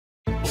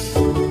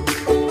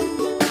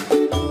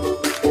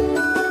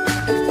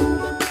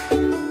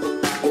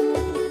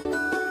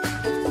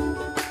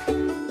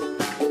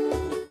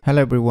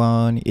Hello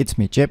everyone, it's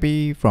me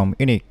JP from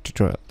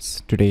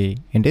UniqueTutorials. Today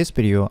in this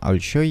video I'll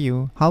show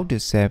you how to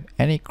save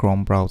any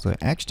Chrome browser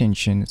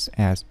extensions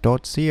as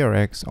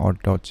 .crx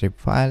or .zip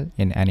file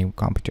in any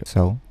computer.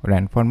 So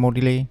without further more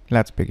delay,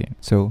 let's begin.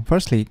 So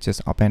firstly,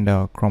 just open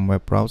the Chrome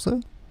web browser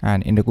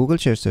and in the Google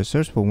search,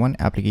 search for one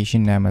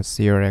application named as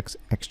CRX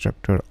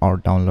extractor or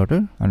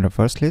downloader. On the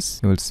first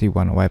list, you will see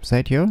one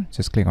website here.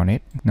 Just click on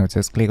it. Now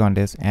just click on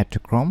this Add to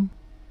Chrome.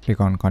 Click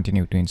on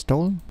Continue to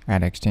install,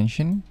 Add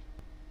extension.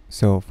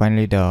 So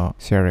finally the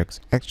CRX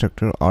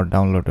extractor or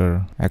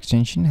downloader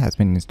extension has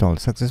been installed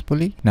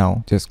successfully.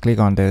 Now just click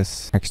on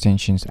this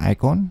extensions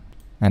icon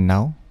and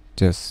now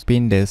just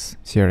pin this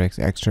CRX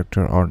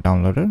extractor or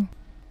downloader.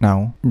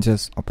 Now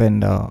just open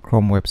the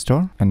Chrome Web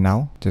Store and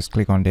now just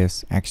click on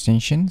this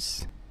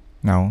extensions.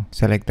 Now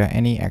select the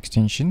any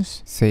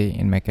extensions. Say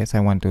in my case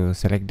I want to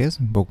select this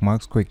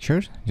bookmarks quick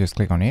search. Just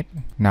click on it.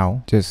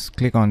 Now just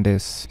click on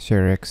this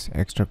CRX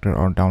extractor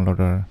or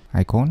downloader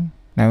icon.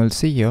 Now we'll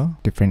see here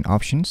different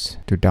options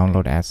to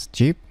download as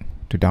zip,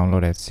 to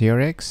download as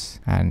CRX,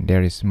 and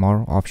there is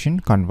more option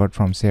convert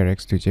from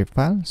CRX to zip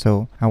file.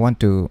 So I want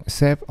to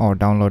save or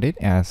download it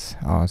as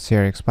a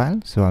CRX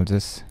file. So I'll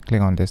just click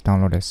on this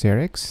download as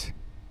CRX.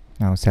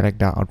 Now select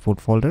the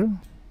output folder.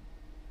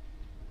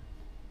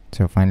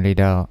 So finally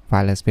the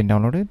file has been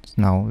downloaded.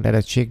 Now let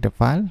us check the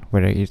file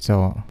whether it's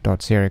a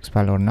 .crx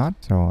file or not.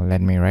 So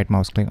let me right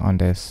mouse click on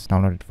this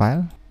downloaded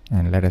file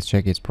and let us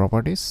check its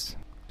properties.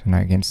 So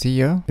now you can see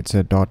here it's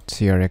a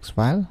 .crx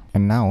file,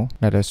 and now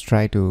let us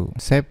try to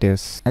save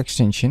this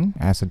extension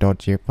as a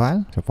 .zip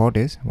file. So for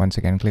this, once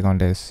again click on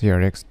this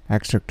CRX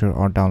extractor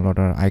or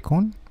downloader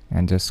icon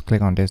and just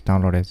click on this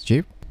download as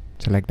zip.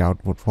 Select the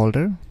output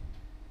folder.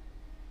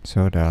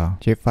 So the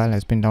zip file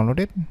has been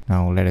downloaded.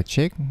 Now let us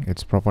check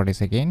its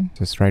properties again.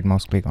 Just right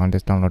mouse click on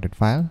this downloaded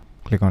file.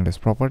 Click on this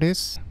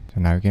properties. So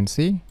now you can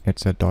see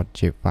it's a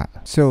 .zip file.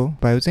 So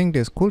by using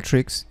these cool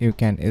tricks, you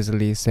can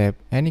easily save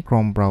any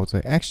Chrome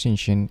browser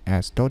extension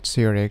as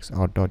 .crx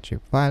or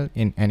 .zip file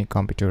in any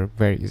computer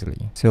very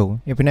easily.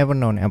 So if you never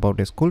known about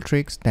these cool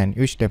tricks, then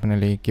you should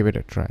definitely give it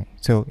a try.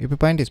 So if you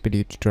find this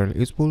video tutorial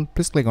useful,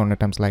 please click on the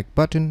thumbs like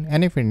button,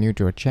 and if you're new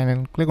to our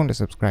channel, click on the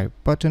subscribe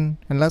button.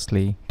 And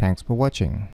lastly, thanks for watching.